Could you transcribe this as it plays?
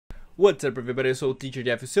What's up, everybody? Eu sou o Teacher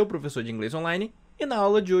Jeff, seu professor de inglês online. E na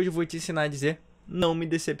aula de hoje eu vou te ensinar a dizer não me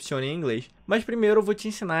decepcione em inglês. Mas primeiro eu vou te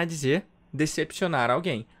ensinar a dizer decepcionar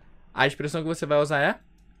alguém. A expressão que você vai usar é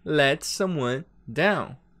let someone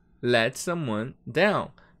down. Let someone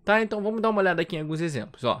down. Tá? Então vamos dar uma olhada aqui em alguns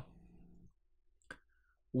exemplos, ó.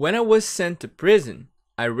 When I was sent to prison,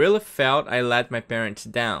 I really felt I let my parents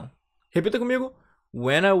down. Repita comigo.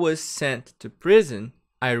 When I was sent to prison,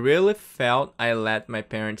 I really felt I let my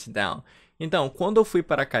parents down. Então, quando eu fui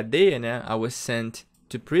para a cadeia, né? I was sent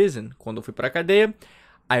to prison. Quando eu fui para a cadeia,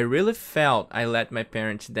 I really felt I let my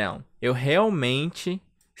parents down. Eu realmente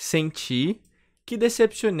senti que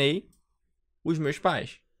decepcionei os meus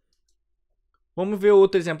pais. Vamos ver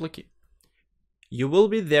outro exemplo aqui. You will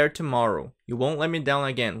be there tomorrow. You won't let me down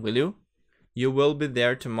again, will you? You will be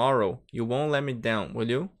there tomorrow. You won't let me down,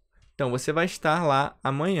 will you? Então, você vai estar lá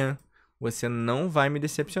amanhã. Você não vai me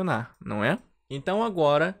decepcionar, não é? Então,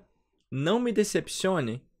 agora, não me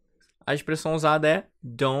decepcione. A expressão usada é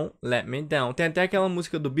don't let me down. Tem até aquela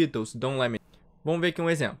música do Beatles, Don't Let Me Down. Vamos ver aqui um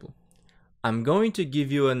exemplo. I'm going to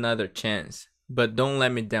give you another chance, but don't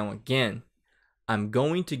let me down again. I'm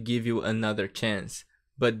going to give you another chance,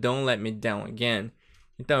 but don't let me down again.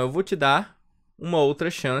 Então, eu vou te dar uma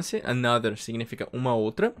outra chance. Another significa uma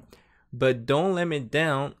outra. But don't let me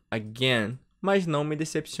down again. Mas não me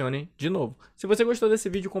decepcione de novo. Se você gostou desse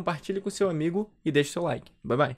vídeo, compartilhe com seu amigo e deixe seu like. Bye, bye.